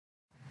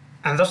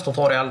In this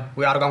tutorial,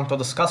 we are going to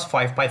discuss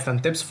 5 Python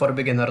tips for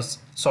beginners.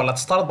 So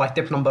let's start by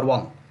tip number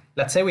 1.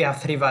 Let's say we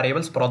have 3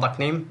 variables, product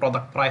name,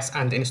 product price,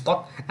 and in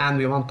stock, and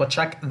we want to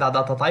check the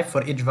data type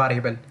for each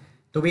variable.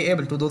 To be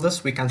able to do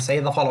this, we can say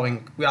the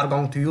following. We are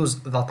going to use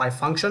the type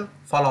function,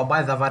 followed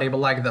by the variable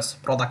like this,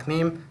 product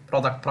name,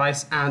 product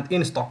price, and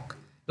in stock.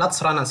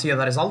 Let's run and see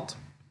the result.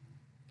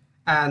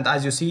 And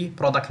as you see,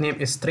 product name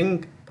is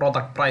string,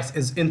 product price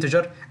is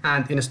integer,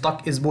 and in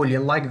stock is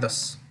boolean like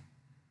this.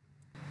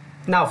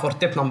 Now for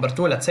tip number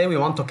 2, let's say we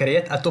want to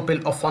create a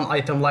tuple of one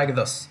item like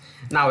this.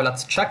 Now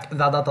let's check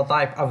the data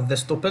type of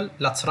this tuple.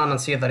 Let's run and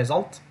see the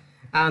result.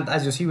 And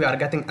as you see, we are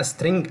getting a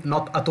string,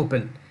 not a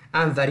tuple.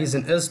 And the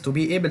reason is, to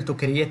be able to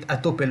create a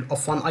tuple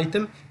of one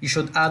item, you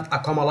should add a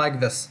comma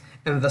like this.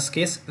 In this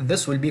case,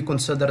 this will be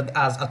considered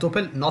as a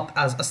tuple, not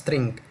as a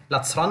string.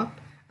 Let's run.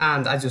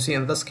 And as you see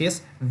in this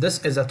case,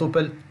 this is a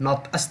tuple,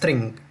 not a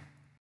string.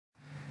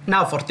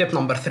 Now for tip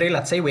number 3,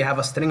 let's say we have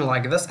a string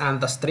like this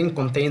and the string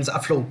contains a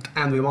float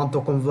and we want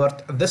to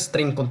convert this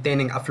string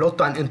containing a float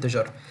to an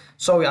integer.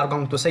 So we are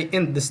going to say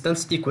int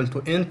distance equal to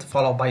int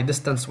followed by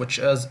distance, which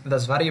is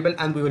this variable,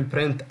 and we will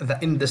print the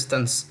int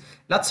distance.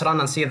 Let's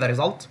run and see the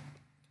result.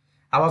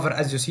 However,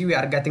 as you see, we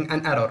are getting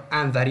an error,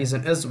 and the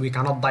reason is we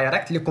cannot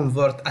directly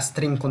convert a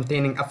string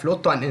containing a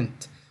float to an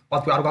int.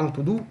 What we are going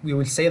to do, we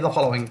will say the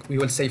following. We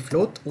will say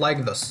float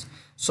like this.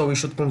 So we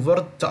should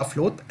convert to a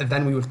float,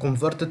 then we will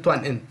convert it to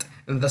an int.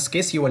 In this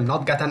case, you will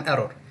not get an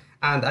error.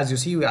 And as you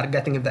see, we are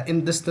getting the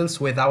int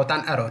distance without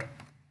an error.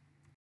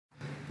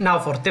 Now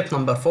for tip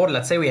number 4,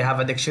 let's say we have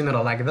a dictionary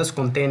like this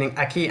containing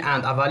a key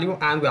and a value,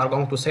 and we are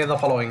going to say the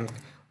following.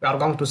 We are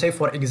going to say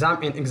for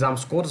exam, in exam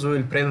scores, we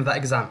will print the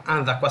exam.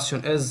 And the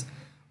question is,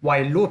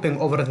 while looping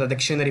over the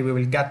dictionary, we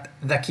will get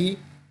the key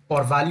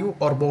or value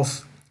or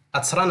both.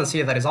 Let's run and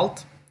see the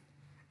result.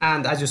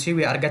 And as you see,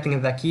 we are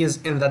getting the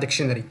keys in the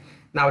dictionary.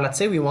 Now let's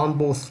say we want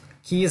both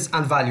keys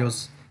and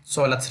values.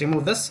 So let's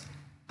remove this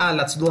and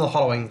let's do the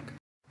following.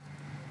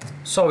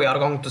 So we are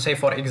going to say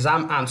for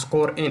exam and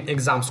score in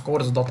exam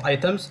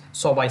scores.items.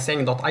 So by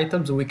saying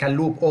 .items, we can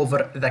loop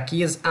over the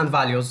keys and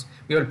values.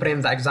 We will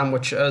print the exam,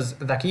 which is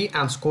the key,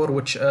 and score,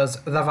 which is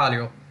the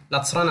value.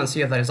 Let's run and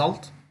see the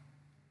result.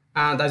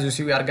 And as you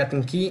see, we are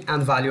getting key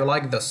and value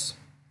like this.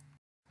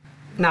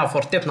 Now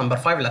for tip number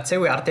 5, let's say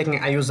we are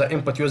taking a user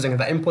input using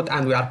the input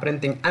and we are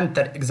printing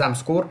enter exam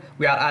score.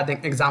 We are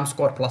adding exam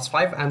score plus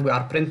 5 and we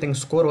are printing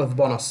score with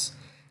bonus.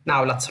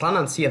 Now let's run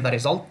and see the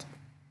result.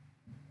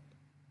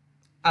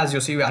 As you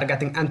see, we are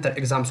getting enter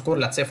exam score,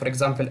 let's say for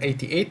example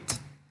 88.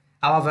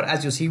 However,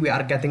 as you see, we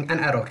are getting an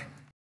error.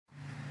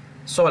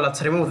 So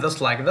let's remove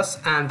this like this,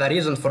 and the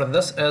reason for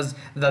this is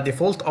the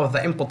default of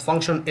the input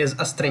function is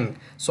a string.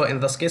 So in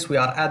this case, we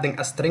are adding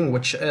a string,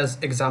 which is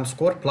exam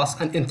score plus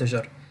an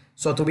integer.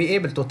 So to be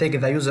able to take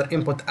the user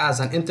input as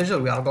an integer,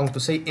 we are going to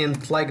say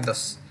int like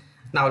this.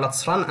 Now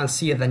let's run and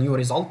see the new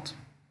result.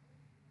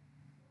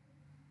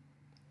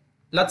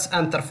 Let's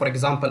enter, for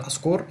example, a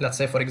score, let's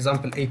say for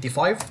example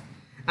 85.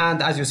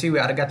 And as you see, we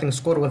are getting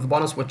score with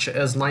bonus, which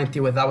is 90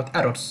 without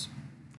errors.